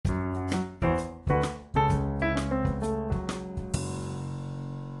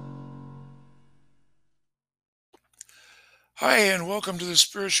Hi, and welcome to the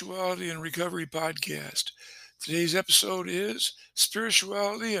Spirituality and Recovery Podcast. Today's episode is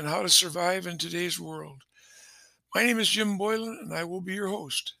Spirituality and How to Survive in Today's World. My name is Jim Boylan, and I will be your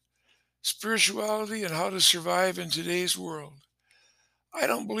host. Spirituality and How to Survive in Today's World. I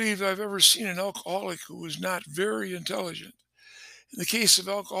don't believe I've ever seen an alcoholic who was not very intelligent. In the case of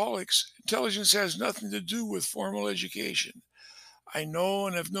alcoholics, intelligence has nothing to do with formal education. I know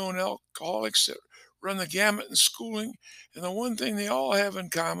and have known alcoholics that run the gamut in schooling, and the one thing they all have in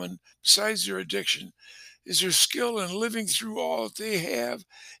common, besides their addiction, is their skill in living through all that they have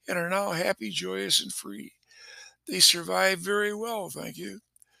and are now happy, joyous, and free. They survive very well, thank you.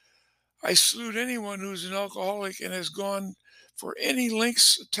 I salute anyone who's an alcoholic and has gone for any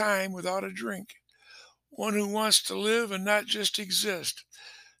lengths of time without a drink, one who wants to live and not just exist,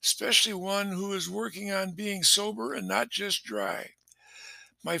 especially one who is working on being sober and not just dry.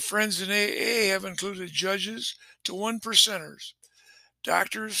 My friends in AA have included judges to one percenters,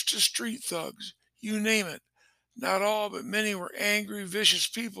 doctors to street thugs, you name it. Not all, but many were angry, vicious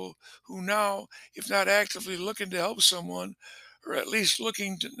people who now, if not actively looking to help someone, are at least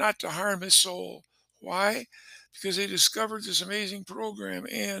looking to, not to harm his soul. Why? Because they discovered this amazing program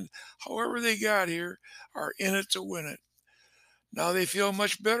and, however they got here, are in it to win it. Now they feel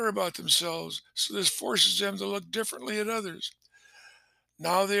much better about themselves, so this forces them to look differently at others.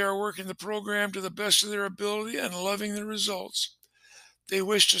 Now they are working the program to the best of their ability and loving the results. They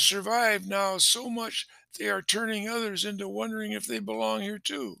wish to survive now so much they are turning others into wondering if they belong here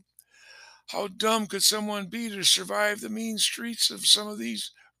too. How dumb could someone be to survive the mean streets of some of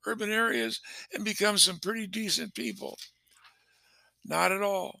these urban areas and become some pretty decent people? Not at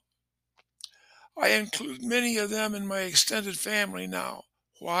all. I include many of them in my extended family now.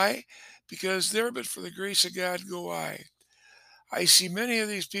 Why? Because there but for the grace of God go I. I see many of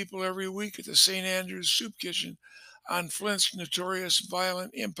these people every week at the St. Andrew's Soup Kitchen on Flint's notorious,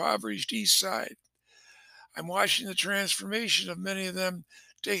 violent, impoverished east side. I'm watching the transformation of many of them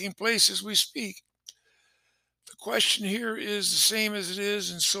taking place as we speak. The question here is the same as it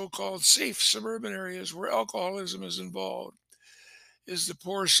is in so-called safe suburban areas where alcoholism is involved. Is the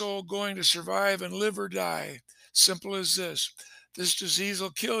poor soul going to survive and live or die? Simple as this. This disease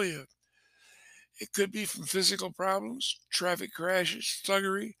will kill you. It could be from physical problems, traffic crashes,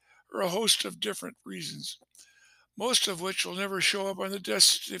 thuggery, or a host of different reasons, most of which will never show up on the death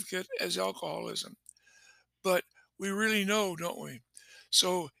certificate as alcoholism. But we really know, don't we?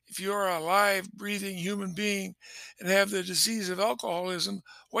 So if you are a live, breathing human being and have the disease of alcoholism,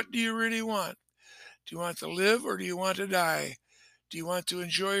 what do you really want? Do you want to live or do you want to die? Do you want to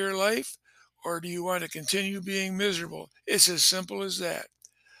enjoy your life or do you want to continue being miserable? It's as simple as that.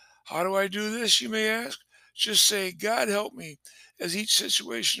 How do I do this, you may ask? Just say, God help me, as each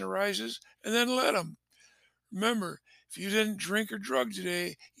situation arises, and then let Him. Remember, if you didn't drink or drug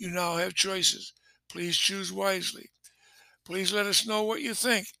today, you now have choices. Please choose wisely. Please let us know what you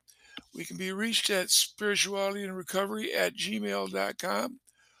think. We can be reached at spiritualityandrecovery@gmail.com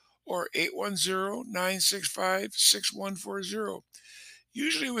or 810-965-6140,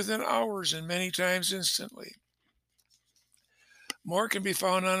 usually within hours and many times instantly. More can be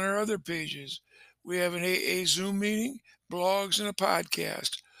found on our other pages. We have an AA Zoom meeting, blogs, and a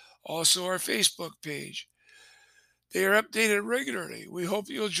podcast. Also, our Facebook page. They are updated regularly. We hope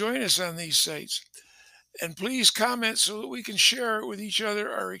you'll join us on these sites. And please comment so that we can share with each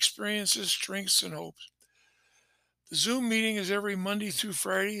other our experiences, strengths, and hopes. The Zoom meeting is every Monday through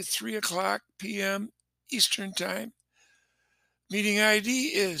Friday at 3 o'clock p.m. Eastern Time. Meeting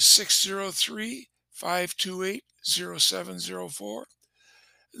ID is 603-528-0704.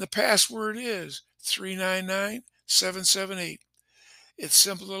 The password is 399778. It's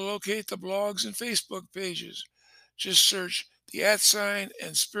simple to locate the blogs and Facebook pages. Just search the @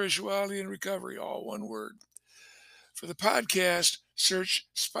 and Spirituality and Recovery, all one word. For the podcast, search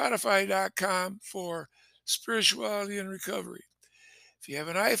Spotify.com for Spirituality and Recovery. If you have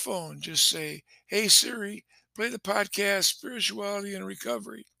an iPhone, just say, Hey Siri, play the podcast Spirituality and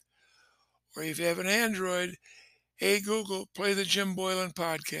Recovery. Or if you have an Android, Hey Google, play the Jim Boylan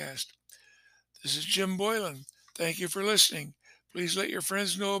podcast. This is Jim Boylan. Thank you for listening. Please let your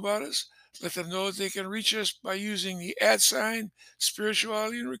friends know about us. Let them know that they can reach us by using the @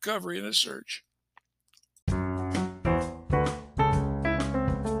 Spirituality and Recovery in a search.